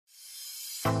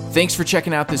Thanks for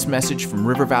checking out this message from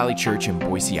River Valley Church in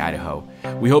Boise, Idaho.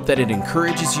 We hope that it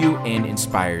encourages you and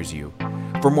inspires you.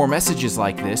 For more messages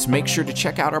like this, make sure to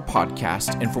check out our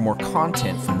podcast, and for more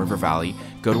content from River Valley,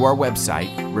 go to our website,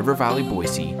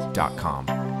 rivervalleyboise.com.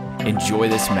 Enjoy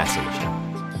this message.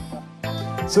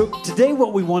 So today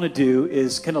what we want to do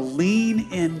is kind of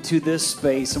lean into this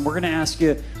space, and we're going to ask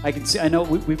you, I know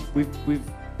we've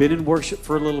been in worship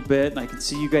for a little bit, and I can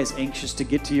see you guys anxious to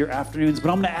get to your afternoons, but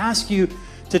I'm going to ask you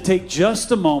to take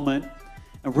just a moment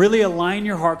and really align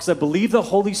your heart, because I believe the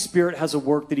Holy Spirit has a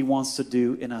work that he wants to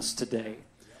do in us today.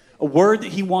 A word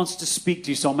that he wants to speak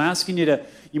to you. So I'm asking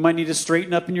you might need to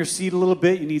straighten up in your seat a little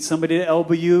bit. You need somebody to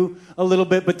elbow you a little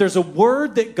bit. But there's a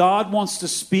word that God wants to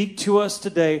speak to us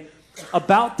today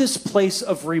about this place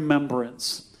of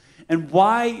remembrance and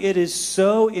why it is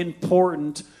so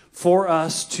important for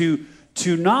us to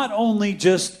not only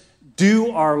just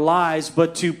do our lives,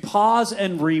 but to pause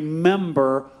and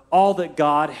remember all that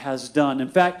God has done. In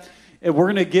fact, we're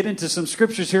going to get into some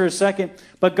scriptures here in a second,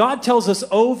 but God tells us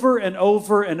over and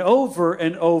over and over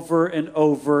and over and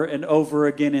over and over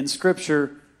again in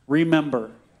Scripture, remember.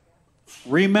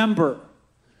 Remember.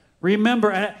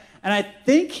 Remember. And I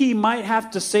think he might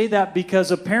have to say that because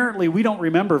apparently we don't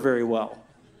remember very well.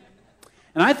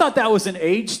 And I thought that was an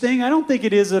age thing. I don't think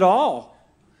it is at all.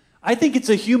 I think it's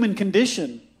a human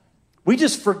condition. We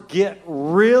just forget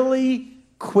really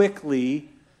quickly,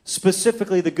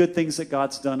 specifically the good things that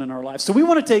God's done in our lives. So we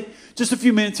want to take just a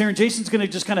few minutes here, and Jason's going to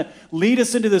just kind of lead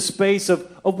us into this space of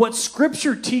what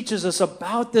Scripture teaches us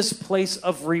about this place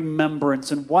of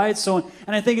remembrance and why it's so,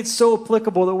 and I think it's so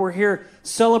applicable that we're here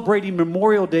celebrating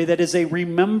Memorial Day, that is a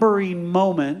remembering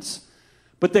moment,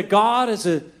 but that God is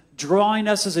drawing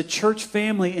us as a church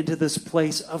family into this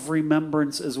place of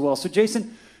remembrance as well. So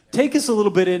Jason, take us a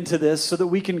little bit into this so that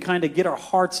we can kind of get our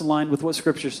hearts aligned with what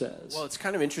Scripture says. Well, it's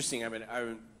kind of interesting.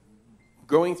 I'm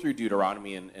going through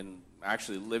Deuteronomy and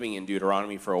actually living in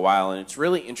Deuteronomy for a while, and it's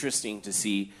really interesting to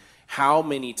see how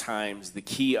many times the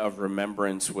key of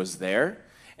remembrance was there.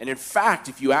 And in fact,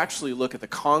 if you actually look at the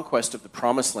conquest of the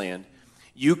Promised Land,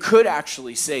 you could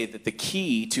actually say that the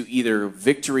key to either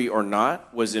victory or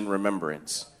not was in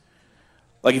remembrance.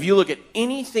 Like if you look at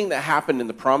anything that happened in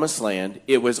the Promised Land,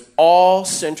 it was all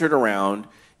centered around,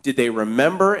 did they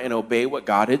remember and obey what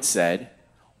God had said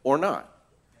or not?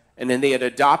 And then they had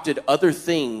adopted other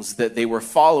things that they were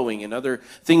following and other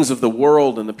things of the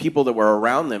world and the people that were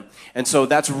around them. And so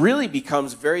that's really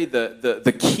becomes very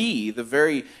the key, the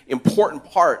very important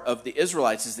part of the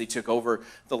Israelites as they took over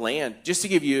the land. Just to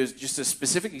give you just a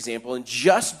specific example, in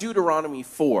just Deuteronomy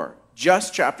 4,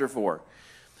 just chapter 4,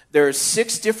 there are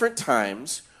 6 different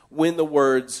times when the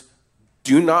words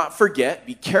do not forget,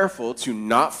 be careful to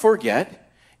not forget,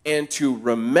 and to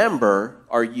remember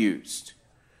are used.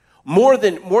 More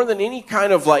than any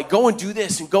kind of like go and do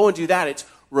this and go and do that, it's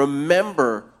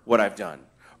remember what I've done.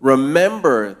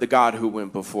 Remember the God who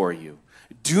went before you.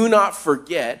 Do not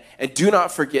forget, and do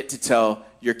not forget to tell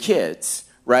your kids,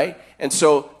 right? And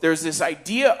so there's this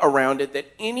idea around it that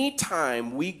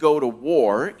anytime we go to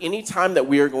war, anytime that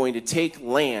we are going to take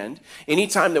land,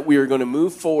 anytime that we are going to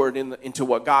move forward into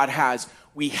what God has,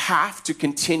 we have to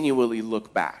continually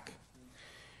look back.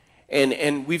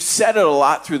 And we've said it a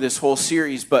lot through this whole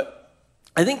series, but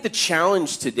I think the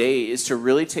challenge today is to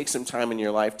really take some time in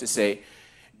your life to say,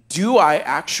 do I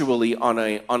actually on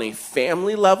a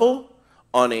family level,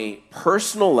 on a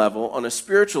personal level, on a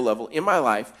spiritual level in my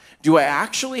life, do I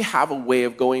actually have a way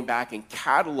of going back and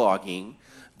cataloging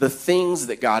the things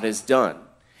that God has done?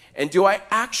 And do I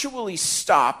actually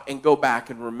stop and go back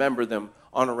and remember them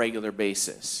on a regular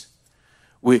basis?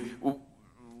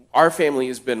 Our family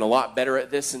has been a lot better at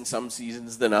this in some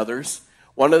seasons than others.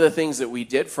 One of the things that we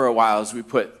did for a while is we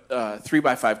put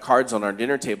 3x5 cards on our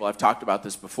dinner table. I've talked about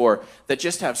this before, that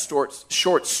just have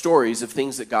short stories of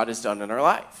things that God has done in our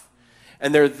life.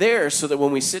 And they're there so that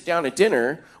when we sit down at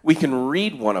dinner, we can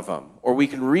read one of them or we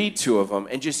can read 2 of them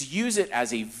and just use it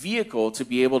as a vehicle to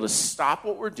be able to stop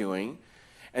what we're doing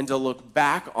and to look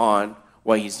back on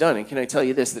what he's done. And can I tell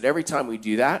you this, that every time we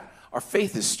do that, our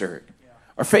faith is stirred.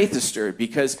 Our faith is stirred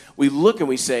because we look and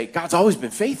we say, God's always been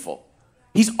faithful.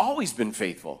 He's always been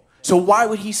faithful. So why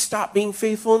would he stop being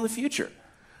faithful in the future?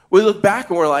 We look back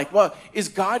and we're like, well, is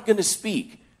God going to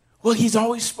speak? Well, he's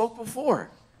always spoke before.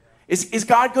 Is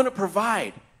God going to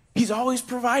provide? He's always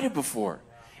provided before.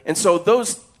 And so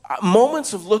those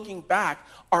moments of looking back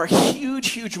are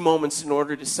huge, huge moments in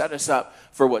order to set us up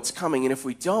for what's coming. And if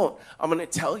we don't, I'm going to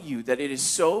tell you that it is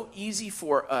so easy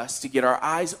for us to get our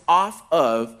eyes off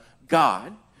of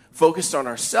God, focused on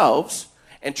ourselves,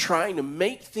 and trying to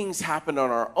make things happen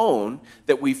on our own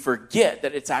that we forget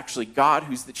that it's actually God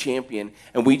who's the champion,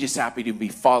 and we just happy to be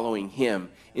following him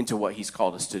into what he's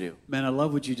called us to do. Man, I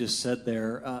love what you just said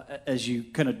there as you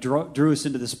kind of drew us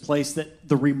into this place, that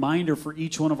the reminder for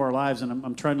each one of our lives, and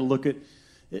I'm trying to look at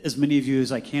as many of you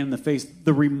as I can in the face,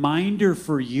 the reminder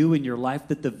for you in your life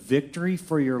that the victory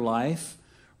for your life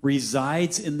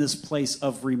resides in this place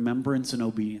of remembrance and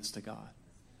obedience to God.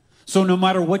 So no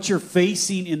matter what you're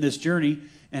facing in this journey,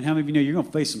 and how many of you know you're going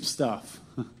to face some stuff,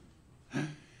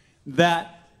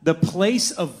 that the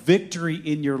place of victory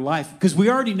in your life, because we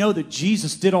already know that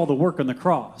Jesus did all the work on the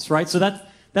cross, right? So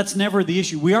that's never the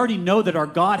issue. We already know that our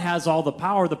God has all the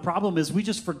power. The problem is we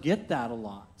just forget that a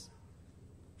lot.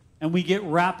 And we get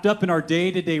wrapped up in our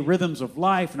day-to-day rhythms of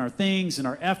life and our things and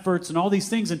our efforts and all these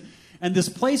things. And this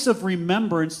place of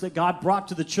remembrance that God brought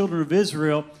to the children of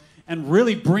Israel and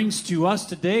really brings to us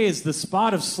today is the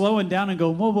spot of slowing down and go,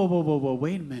 whoa,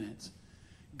 wait a minute.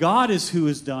 God is who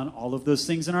has done all of those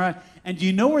things in our life. And do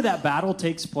you know where that battle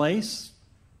takes place?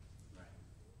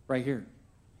 Right here.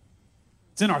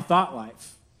 It's in our thought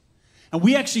life. And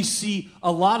we actually see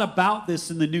a lot about this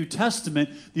in the New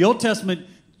Testament. The Old Testament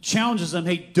challenges them,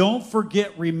 hey, don't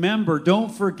forget, remember. Don't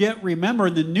forget, remember.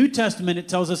 In the New Testament, it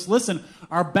tells us, listen,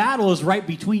 our battle is right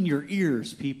between your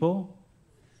ears, people.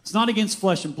 It's not against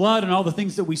flesh and blood and all the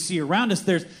things that we see around us.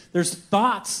 There's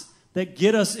thoughts that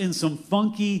get us in some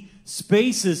funky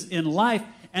spaces in life,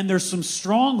 and there's some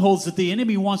strongholds that the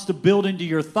enemy wants to build into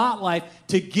your thought life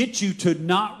to get you to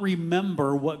not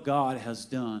remember what God has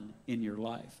done in your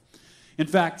life. In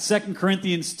fact, 2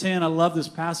 Corinthians 10, I love this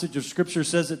passage of Scripture,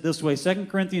 says it this way. 2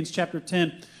 Corinthians chapter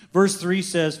 10, verse 3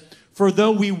 says, "For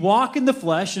though we walk in the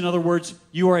flesh," in other words,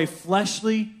 you are a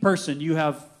fleshly person, you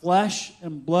have flesh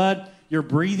and blood, you're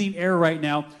breathing air right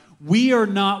now, "we are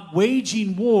not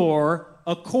waging war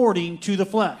according to the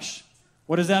flesh."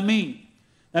 What does that mean?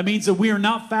 That means that we are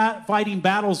not fighting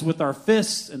battles with our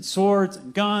fists and swords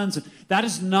and guns. That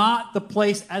is not the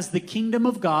place as the kingdom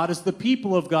of God, as the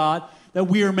people of God, that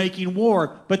we are making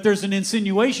war. But there's an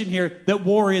insinuation here that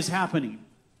war is happening.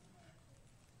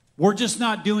 We're just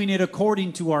not doing it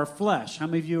according to our flesh. How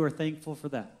many of you are thankful for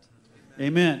that?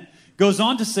 Amen. Goes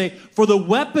on to say, "For the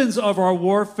weapons of our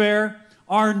warfare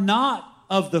are not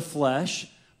of the flesh,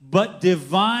 but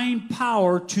divine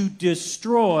power to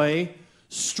destroy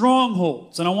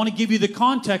strongholds." And I want to give you the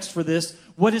context for this.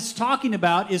 What it's talking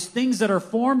about is things that are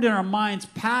formed in our minds,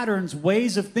 patterns,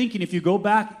 ways of thinking. If you go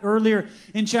back earlier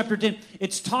in chapter 10,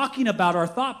 it's talking about our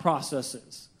thought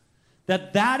processes.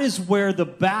 That is where the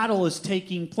battle is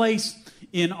taking place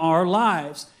in our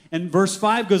lives. And verse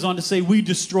 5 goes on to say, "We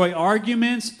destroy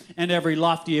arguments and every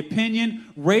lofty opinion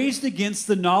raised against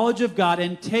the knowledge of God,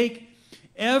 and take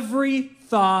every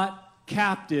thought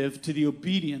captive to the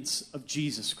obedience of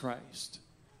Jesus Christ."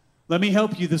 Let me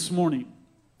help you this morning.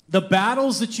 The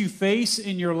battles that you face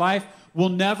in your life will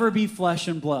never be flesh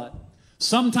and blood.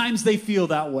 Sometimes they feel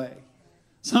that way.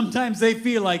 Sometimes they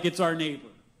feel like it's our neighbor,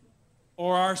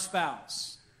 or our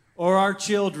spouse, or our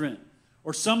children,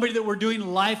 or somebody that we're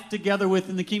doing life together with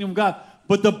in the kingdom of God.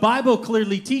 But the Bible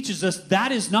clearly teaches us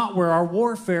that is not where our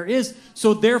warfare is.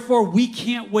 So therefore, we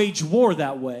can't wage war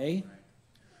that way.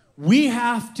 We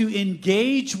have to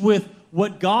engage with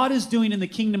what God is doing in the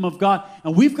kingdom of God.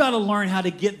 And we've got to learn how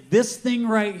to get this thing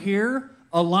right here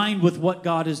aligned with what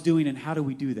God is doing. And how do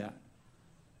we do that?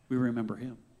 We remember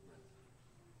Him.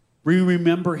 We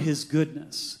remember His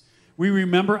goodness. We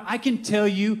remember, I can tell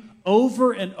you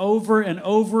over and over and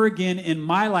over again in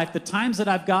my life, the times that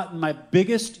I've gotten my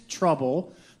biggest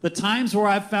trouble, the times where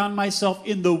I've found myself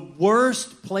in the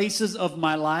worst places of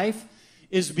my life,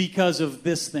 is because of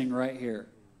this thing right here.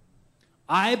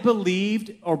 I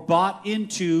believed or bought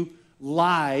into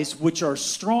lies, which are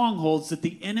strongholds that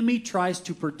the enemy tries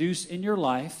to produce in your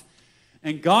life.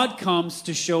 And God comes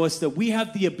to show us that we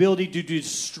have the ability to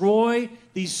destroy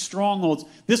these strongholds.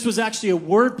 This was actually a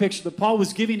word picture that Paul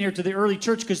was giving here to the early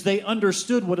church, because they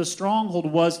understood what a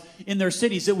stronghold was in their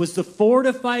cities. It was the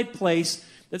fortified place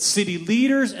that city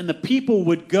leaders and the people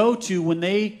would go to when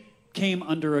they came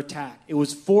under attack. It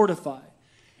was fortified.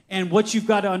 And what you've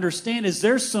got to understand is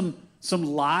there's some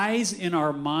lies in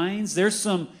our minds. There's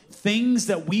some things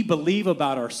that we believe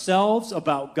about ourselves,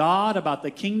 about God, about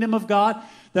the kingdom of God,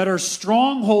 that are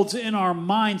strongholds in our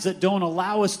minds that don't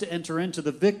allow us to enter into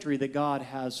the victory that God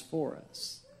has for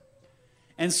us.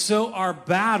 And so our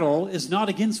battle is not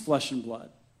against flesh and blood.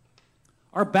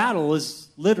 Our battle is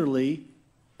literally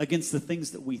against the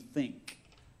things that we think.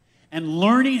 And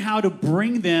learning how to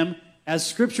bring them, as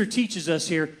Scripture teaches us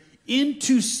here,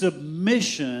 into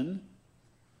submission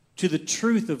to the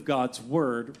truth of God's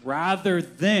word, rather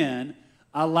than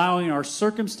allowing our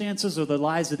circumstances or the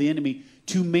lies of the enemy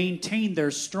to maintain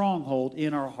their stronghold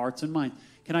in our hearts and minds.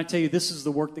 Can I tell you, this is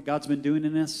the work that God's been doing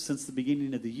in us since the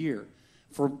beginning of the year.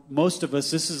 For most of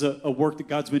us, this is a work that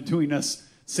God's been doing us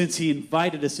since he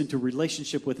invited us into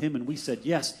relationship with him, and we said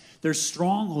yes. There's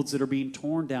strongholds that are being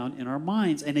torn down in our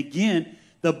minds. And again,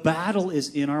 the battle is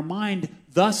in our mind.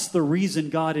 Thus, the reason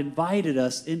God invited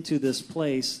us into this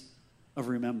place of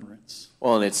remembrance.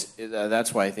 Well, and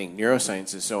that's why I think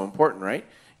neuroscience is so important, right?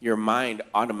 Your mind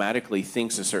automatically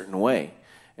thinks a certain way,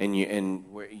 and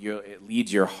it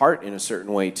leads your heart in a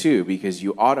certain way too, because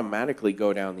you automatically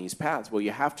go down these paths. Well,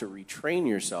 you have to retrain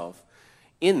yourself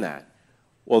in that.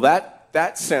 Well,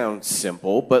 that sounds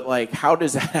simple, but like, how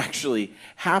does that actually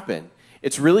happen?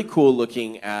 It's really cool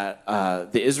looking at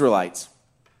the Israelites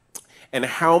and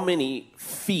how many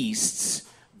feasts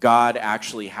God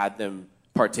actually had them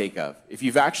partake of. If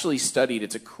you've actually studied,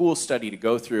 it's a cool study to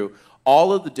go through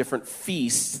all of the different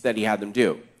feasts that he had them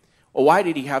do. Well, why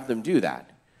did he have them do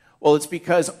that? Well, it's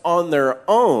because on their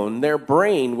own, their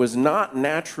brain was not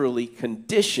naturally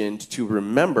conditioned to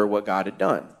remember what God had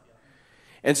done.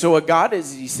 And so what God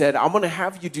is, he said, I'm going to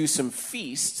have you do some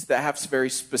feasts that have very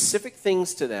specific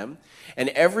things to them. And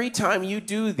every time you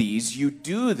do these, you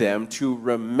do them to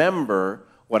remember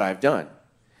what I've done.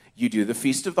 You do the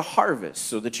Feast of the Harvest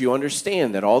so that you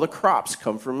understand that all the crops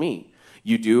come from me.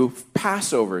 You do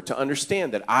Passover to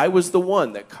understand that I was the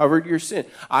one that covered your sin.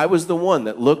 I was the one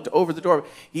that looked over the door.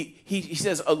 He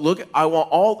says, look, I want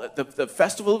all the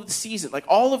festival of the season, like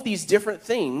all of these different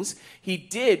things he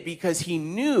did because he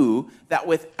knew that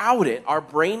without it, our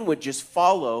brain would just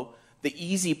follow the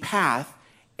easy path.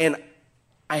 And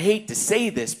I hate to say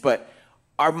this, but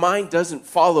our mind doesn't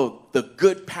follow the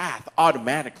good path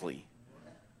automatically.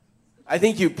 I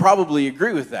think you probably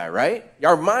agree with that, right?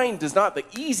 Our mind does not, the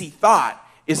easy thought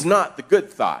is not the good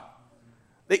thought.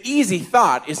 The easy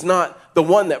thought is not the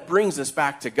one that brings us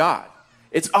back to God.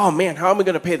 It's, oh man, how am I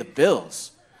going to pay the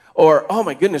bills? Or, oh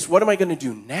my goodness, what am I going to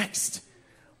do next?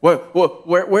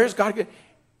 Where's God?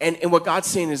 And what God's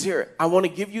saying is here, I want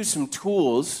to give you some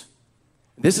tools.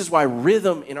 This is why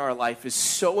rhythm in our life is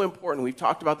so important. We've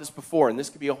talked about this before, and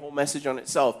this could be a whole message on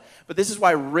itself. But this is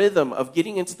why rhythm of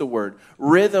getting into the Word,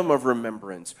 rhythm of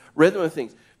remembrance, rhythm of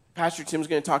things. Pastor Tim's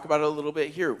going to talk about it a little bit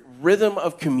here. Rhythm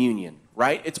of communion,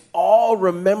 right? It's all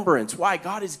remembrance. Why?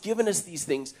 God has given us these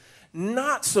things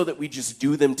not so that we just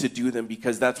do them to do them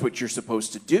because that's what you're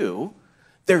supposed to do.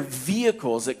 They're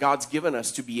vehicles that God's given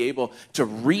us to be able to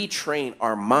retrain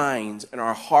our minds and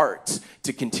our hearts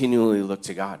to continually look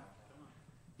to God.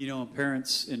 You know,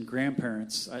 parents and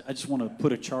grandparents, I just want to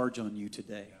put a charge on you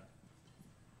today.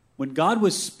 When God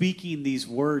was speaking these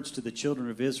words to the children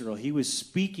of Israel, he was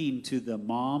speaking to the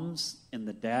moms and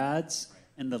the dads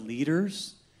and the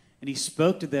leaders, and he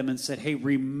spoke to them and said, hey,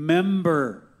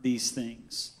 remember these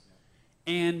things.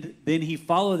 And then he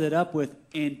followed it up with,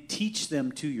 and teach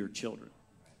them to your children.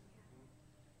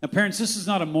 Now, parents, this is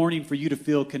not a morning for you to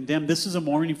feel condemned. This is a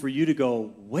morning for you to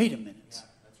go, wait a minute.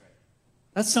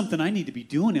 That's something I need to be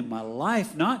doing in my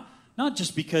life, not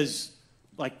just because,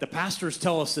 like, the pastors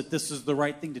tell us that this is the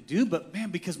right thing to do, but,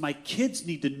 man, because my kids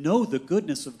need to know the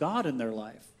goodness of God in their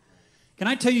life. Can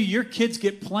I tell you, your kids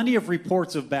get plenty of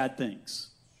reports of bad things.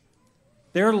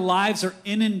 Their lives are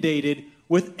inundated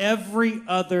with every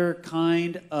other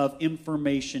kind of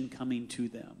information coming to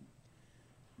them.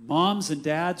 Moms and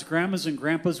dads, grandmas and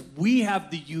grandpas, we have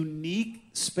the unique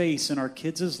space in our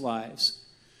kids' lives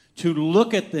to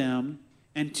look at them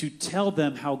and to tell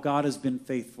them how God has been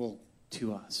faithful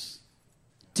to us.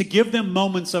 To give them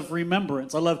moments of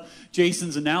remembrance. I love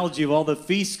Jason's analogy of all the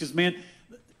feasts because, man,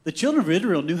 the children of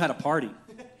Israel knew how to party.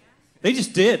 They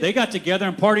just did. They got together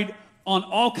and partied on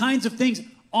all kinds of things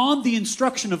on the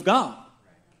instruction of God.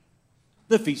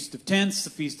 The Feast of Tents, the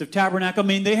Feast of Tabernacle. I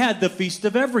mean, they had the Feast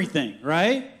of everything,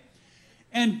 right?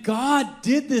 And God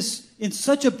did this in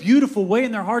such a beautiful way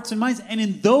in their hearts and minds. And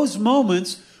in those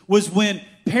moments was when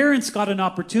parents got an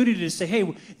opportunity to say,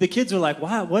 hey, the kids are like,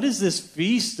 wow, what is this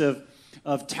Feast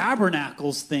of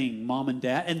Tabernacles thing, Mom and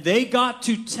Dad? And they got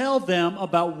to tell them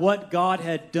about what God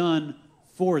had done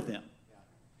for them.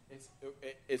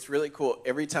 It's really cool.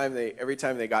 Every time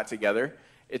they got together,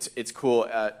 it's cool.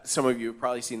 Some of you have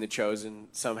probably seen The Chosen,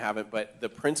 some haven't, but the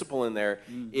principle in there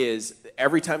is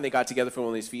every time they got together for one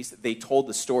of these feasts, they told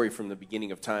the story from the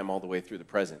beginning of time all the way through the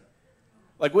present.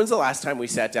 Like, when's the last time we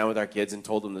sat down with our kids and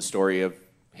told them the story of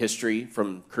history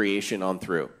from creation on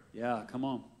through? Yeah, come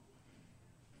on.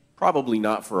 Probably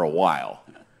not for a while.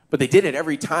 But they did it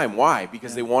every time. Why?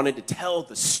 Because they wanted to tell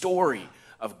the story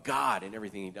of God and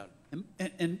everything he'd done.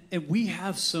 And we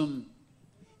have some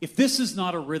if this is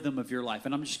not a rhythm of your life,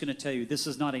 and I'm just going to tell you, this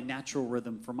is not a natural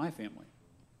rhythm for my family,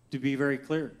 to be very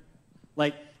clear.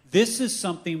 Like, this is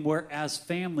something where as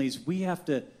families, we have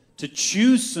to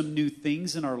choose some new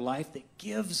things in our life that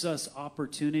gives us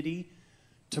opportunity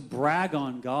to brag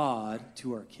on God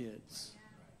to our kids.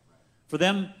 For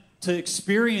them to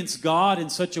experience God in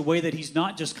such a way that he's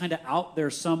not just kind of out there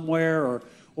somewhere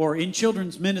or in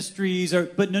children's ministries,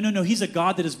 but no, he's a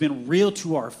God that has been real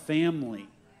to our family.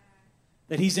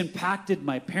 That he's impacted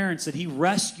my parents, that he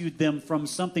rescued them from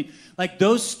something. Like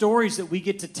those stories that we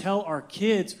get to tell our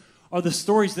kids are the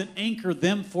stories that anchor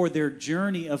them for their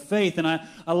journey of faith. And I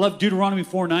love Deuteronomy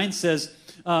 4:9 says,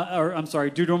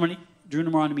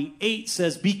 Deuteronomy 8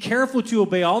 says, "Be careful to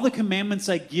obey all the commandments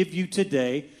I give you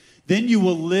today. Then you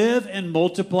will live and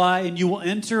multiply, and you will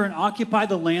enter and occupy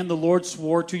the land the Lord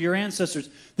swore to your ancestors."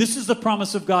 This is the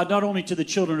promise of God, not only to the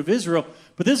children of Israel,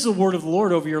 but this is the word of the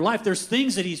Lord over your life. There's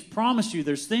things that he's promised you.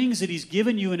 There's things that he's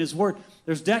given you in his word.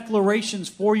 There's declarations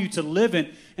for you to live in.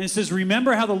 And it says,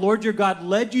 "Remember how the Lord your God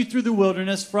led you through the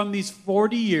wilderness from these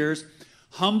 40 years,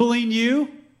 humbling you."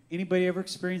 Anybody ever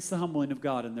experienced the humbling of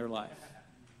God in their life?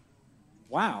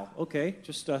 Wow, okay,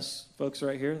 just us folks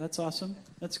right here. That's awesome.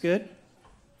 That's good.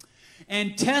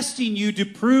 "And testing you to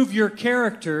prove your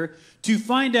character, to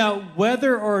find out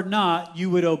whether or not you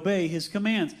would obey his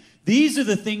commands." These are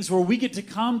the things where we get to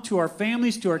come to our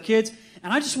families, to our kids,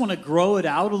 and I just want to grow it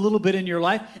out a little bit in your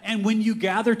life. And when you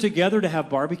gather together to have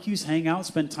barbecues, hang out,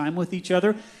 spend time with each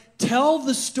other, tell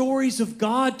the stories of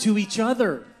God to each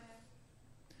other.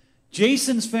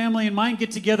 Jason's family and mine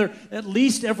get together at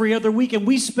least every other week, and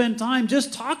we spend time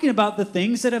just talking about the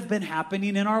things that have been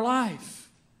happening in our life.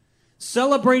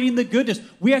 Celebrating the goodness.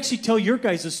 We actually tell your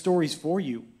guys' stories for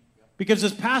you. Because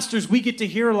as pastors, we get to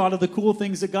hear a lot of the cool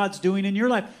things that God's doing in your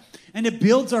life. And it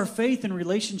builds our faith and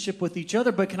relationship with each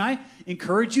other. But can I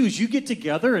encourage you, as you get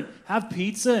together and have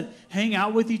pizza and hang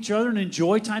out with each other and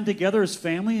enjoy time together as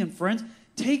family and friends,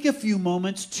 take a few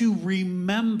moments to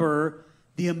remember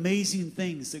the amazing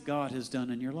things that God has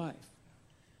done in your life.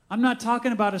 I'm not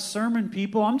talking about a sermon,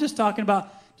 people. I'm just talking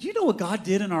about, do you know what God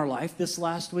did in our life this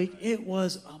last week? It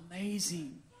was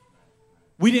amazing.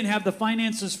 We didn't have the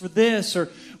finances for this, or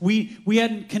we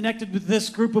hadn't connected with this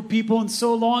group of people in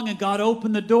so long, and God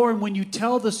opened the door. And when you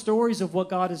tell the stories of what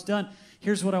God has done,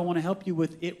 here's what I want to help you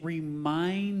with. It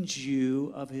reminds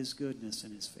you of his goodness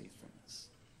and his faithfulness.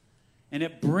 And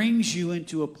it brings you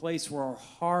into a place where our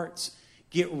hearts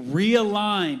get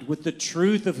realigned with the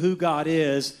truth of who God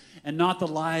is and not the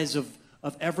lies of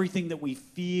everything that we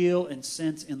feel and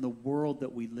sense in the world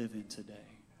that we live in today.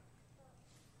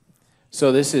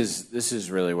 So this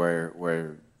is really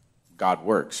where God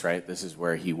works, right? This is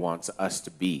where he wants us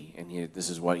to be, and this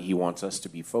is what he wants us to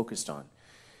be focused on.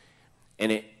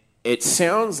 And it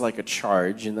sounds like a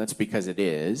charge, and that's because it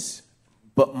is,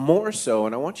 but more so,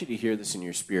 and I want you to hear this in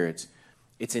your spirits,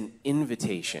 it's an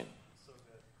invitation.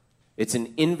 It's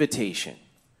an invitation.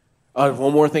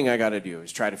 One more thing I got to do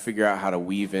is try to figure out how to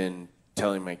weave in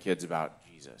telling my kids about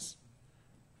Jesus.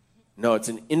 No, it's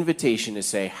an invitation to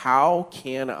say, how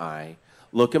can I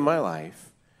look at my life,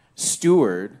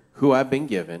 steward who I've been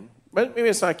given, but maybe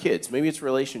it's not kids, maybe it's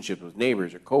relationships with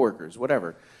neighbors or coworkers,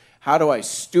 whatever. How do I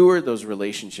steward those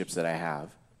relationships that I have?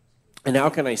 And how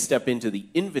can I step into the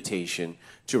invitation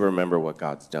to remember what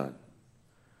God's done?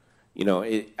 You know,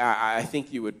 I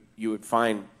think you would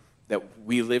find that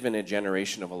we live in a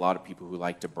generation of a lot of people who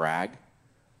like to brag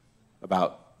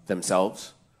about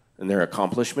themselves and their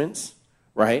accomplishments,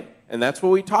 right? And that's what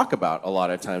we talk about a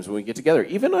lot of times when we get together.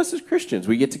 Even us as Christians,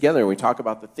 we get together and we talk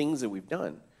about the things that we've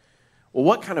done. Well,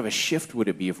 what kind of a shift would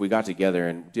it be if we got together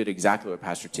and did exactly what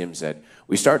Pastor Tim said?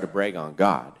 We started to brag on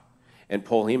God and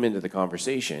pull him into the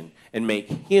conversation and make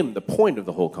him the point of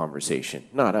the whole conversation,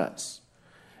 not us.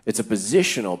 It's a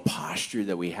positional posture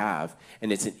that we have,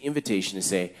 and it's an invitation to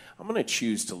say, I'm going to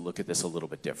choose to look at this a little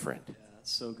bit different. Yeah,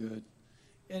 that's so good.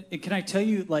 And can I tell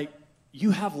you, like,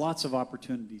 you have lots of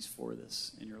opportunities for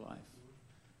this in your life.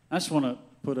 I just want to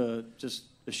put just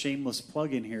a shameless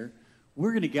plug in here.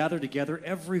 We're going to gather together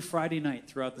every Friday night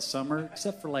throughout the summer,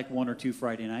 except for like 1 or 2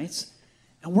 Friday nights.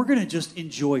 And we're going to just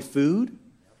enjoy food.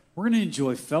 We're going to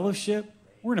enjoy fellowship.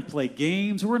 We're going to play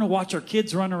games. We're going to watch our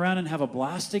kids run around and have a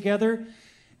blast together.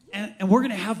 And we're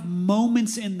going to have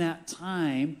moments in that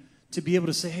time to be able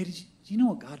to say, hey, do you know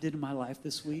what God did in my life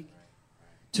this week?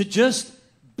 To just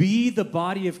be the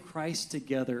body of Christ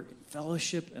together in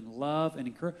fellowship and love and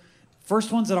encourage.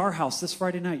 First one's at our house this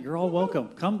Friday night. You're all welcome.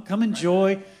 Come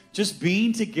enjoy just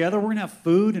being together. We're going to have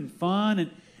food and fun.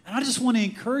 And I just want to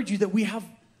encourage you that we have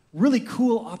really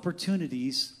cool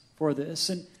opportunities for this.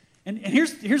 And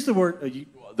here's the word.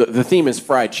 The theme is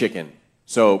fried chicken.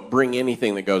 So bring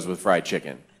anything that goes with fried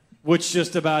chicken. Which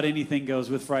just about anything goes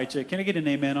with fried chicken. Can I get an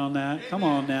amen on that? Come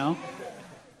on now.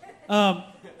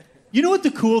 You know what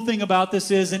the cool thing about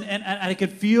this is? And I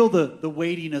could feel the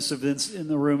weightiness of this in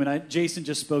the room. And Jason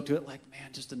just spoke to it like,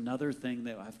 man, just another thing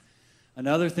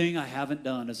I haven't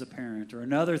done as a parent, or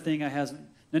another thing I hasn't.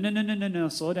 No.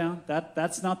 Slow down.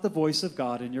 That's not the voice of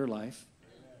God in your life.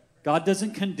 God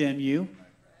doesn't condemn you.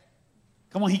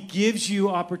 Come on, he gives you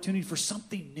opportunity for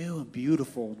something new and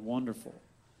beautiful and wonderful.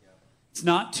 It's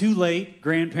not too late,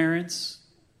 grandparents.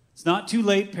 It's not too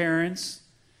late, parents.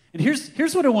 And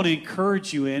here's what I want to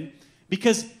encourage you in,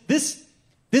 because this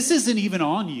isn't even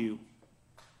on you.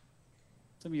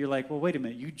 Some of you are like, well, wait a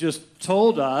minute. You just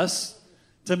told us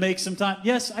to make some time.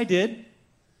 Yes, I did.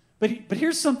 But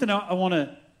here's something I want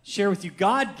to share with you.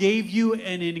 God gave you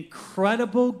an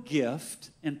incredible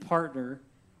gift and partner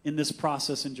in this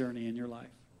process and journey in your life.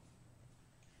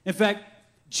 In fact,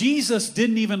 Jesus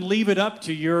didn't even leave it up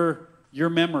to your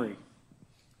memory.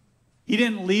 He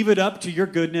didn't leave it up to your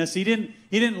goodness. He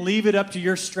didn't leave it up to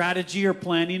your strategy or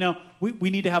plan. You know, we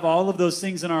need to have all of those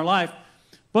things in our life.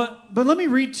 But let me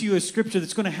read to you a scripture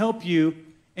that's going to help you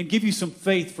and give you some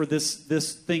faith for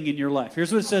this thing in your life.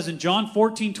 Here's what it says in John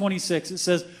 14:26. It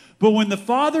says, "But when the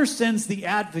Father sends the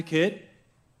advocate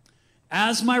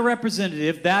as my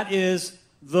representative," that is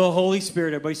the Holy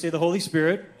Spirit. Everybody say the Holy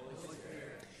Spirit. Holy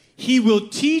Spirit. "He will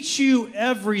teach you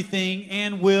everything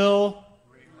and will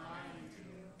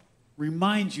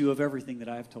remind you of everything that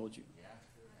I have told you."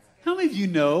 How many of you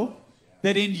know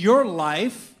that in your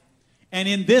life and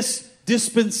in this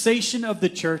dispensation of the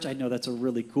church, I know that's a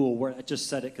really cool word. I just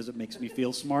said it because it makes me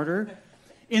feel smarter.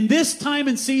 In this time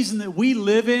and season that we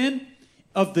live in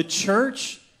of the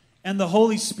church and the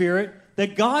Holy Spirit,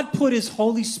 that God put his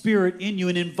Holy Spirit in you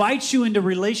and invites you into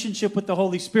relationship with the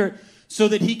Holy Spirit so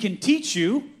that he can teach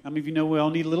you. How many of you know we all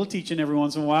need a little teaching every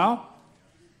once in a while?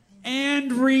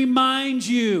 And remind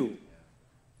you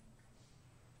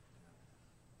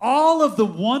all of the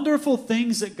wonderful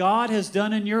things that God has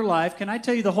done in your life. Can I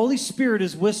tell you, the Holy Spirit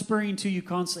is whispering to you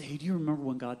constantly, hey, do you remember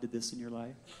when God did this in your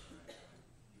life?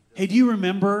 Hey, do you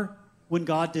remember when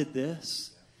God did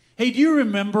this? Hey, do you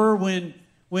remember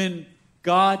when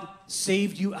God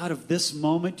saved you out of this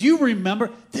moment? Do you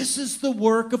remember? This is the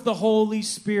work of the Holy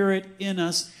Spirit in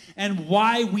us and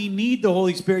why we need the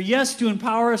Holy Spirit. Yes, to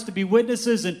empower us to be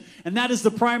witnesses, and that is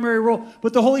the primary role.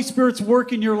 But the Holy Spirit's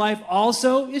work in your life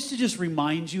also is to just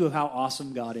remind you of how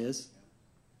awesome God is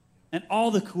and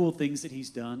all the cool things that he's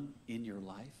done in your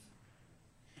life.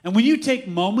 And when you take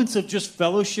moments of just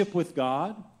fellowship with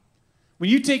God, when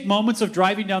you take moments of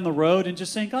driving down the road and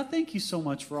just saying, God, thank you so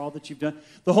much for all that you've done,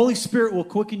 the Holy Spirit will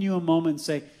quicken you a moment and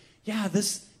say, yeah,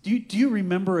 do you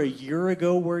remember a year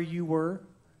ago where you were?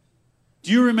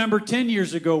 Do you remember 10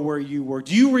 years ago where you were?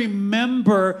 Do you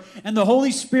remember? And the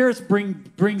Holy Spirit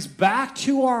brings back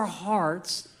to our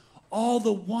hearts all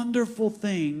the wonderful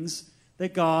things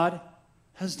that God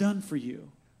has done for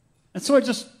you. And so I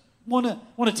just want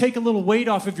to take a little weight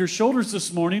off of your shoulders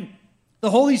this morning.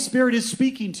 The Holy Spirit is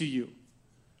speaking to you.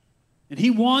 And he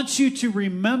wants you to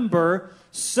remember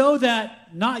so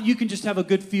that not you can just have a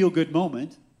good feel-good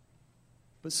moment,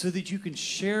 but so that you can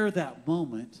share that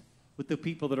moment with the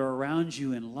people that are around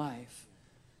you in life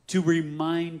to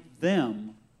remind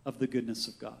them of the goodness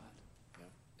of God.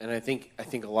 And I think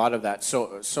a lot of that,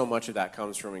 so much of that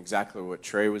comes from exactly what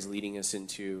Trey was leading us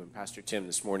into, and Pastor Tim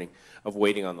this morning, of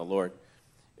waiting on the Lord.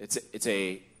 It's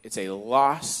a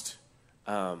lost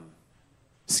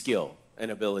skill and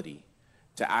ability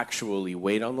to actually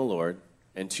wait on the Lord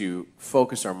and to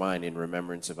focus our mind in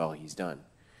remembrance of all he's done.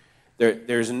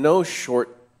 There's no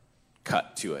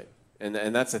shortcut to it.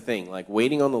 And that's the thing, like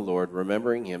waiting on the Lord,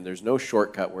 remembering him, there's no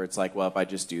shortcut where it's like, well, if I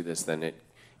just do this, then it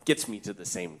gets me to the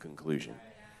same conclusion.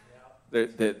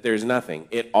 There's nothing.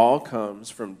 It all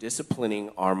comes from disciplining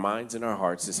our minds and our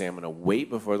hearts to say, I'm going to wait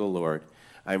before the Lord.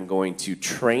 I'm going to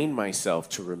train myself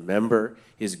to remember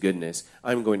his goodness.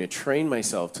 I'm going to train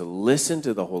myself to listen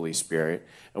to the Holy Spirit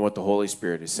and what the Holy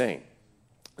Spirit is saying.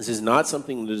 This is not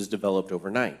something that is developed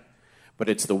overnight, but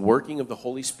it's the working of the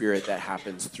Holy Spirit that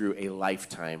happens through a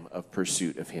lifetime of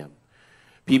pursuit of him.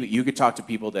 People, you could talk to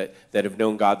people that have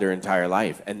known God their entire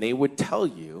life, and they would tell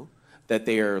you that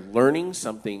they are learning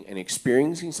something and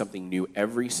experiencing something new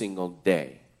every single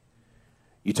day.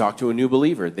 You talk to a new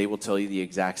believer, they will tell you the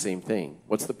exact same thing.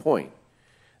 What's the point?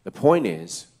 The point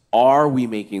is, are we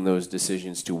making those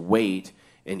decisions to wait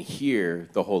and hear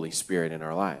the Holy Spirit in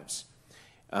our lives?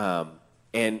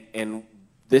 And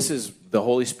this is, the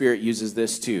Holy Spirit uses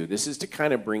this too. This is to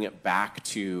kind of bring it back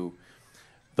to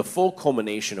the full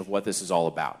culmination of what this is all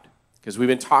about. Because we've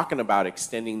been talking about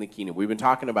extending the kingdom. We've been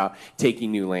talking about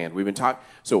taking new land. We've been talking.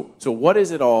 So what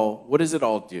does it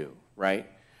all do, right?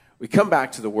 We come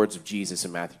back to the words of Jesus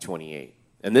in Matthew 28.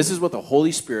 And this is what the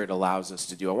Holy Spirit allows us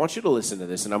to do. I want you to listen to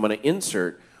this, and I'm going to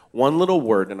insert one little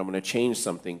word, and I'm going to change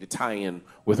something to tie in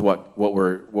with what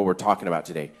we're talking about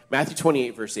today. Matthew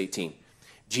 28, verse 18.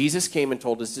 Jesus came and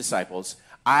told his disciples,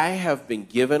 I have been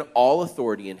given all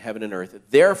authority in heaven and earth.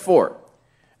 Therefore,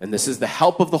 and this is the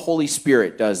help of the Holy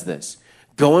Spirit does this,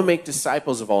 go and make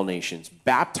disciples of all nations,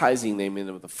 baptizing them in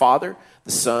the name of the Father,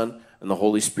 the Son, and the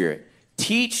Holy Spirit.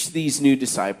 Teach these new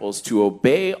disciples to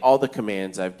obey all the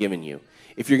commands I've given you.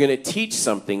 If you're going to teach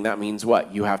something, that means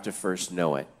what? You have to first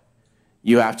know it.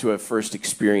 You have to have first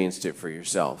experienced it for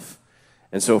yourself.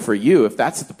 And so for you, if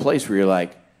that's at the place where you're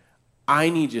like, I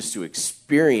need just to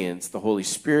experience the Holy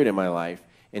Spirit in my life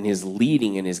and his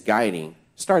leading and his guiding,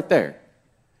 start there.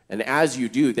 And as you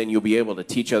do, then you'll be able to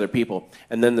teach other people.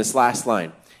 And then this last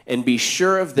line, and be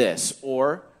sure of this,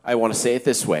 or I want to say it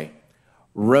this way,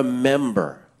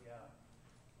 remember,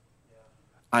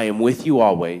 I am with you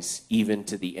always, even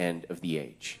to the end of the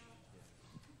age.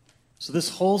 So this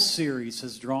whole series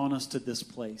has drawn us to this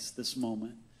place, this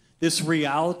moment, this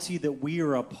reality that we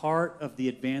are a part of the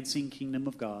advancing kingdom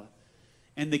of God.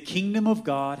 And the kingdom of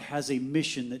God has a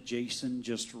mission that Jason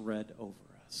just read over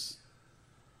us.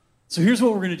 So here's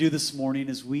what we're going to do this morning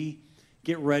as we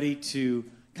get ready to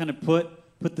kind of put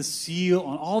the seal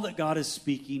on all that God is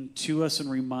speaking to us and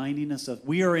reminding us of.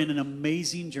 We are in an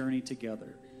amazing journey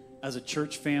together as a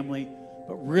church family,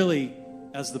 but really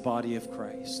as the body of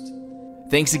Christ.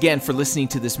 Thanks again for listening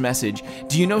to this message.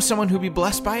 Do you know someone who'd be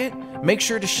blessed by it? Make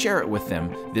sure to share it with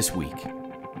them this week.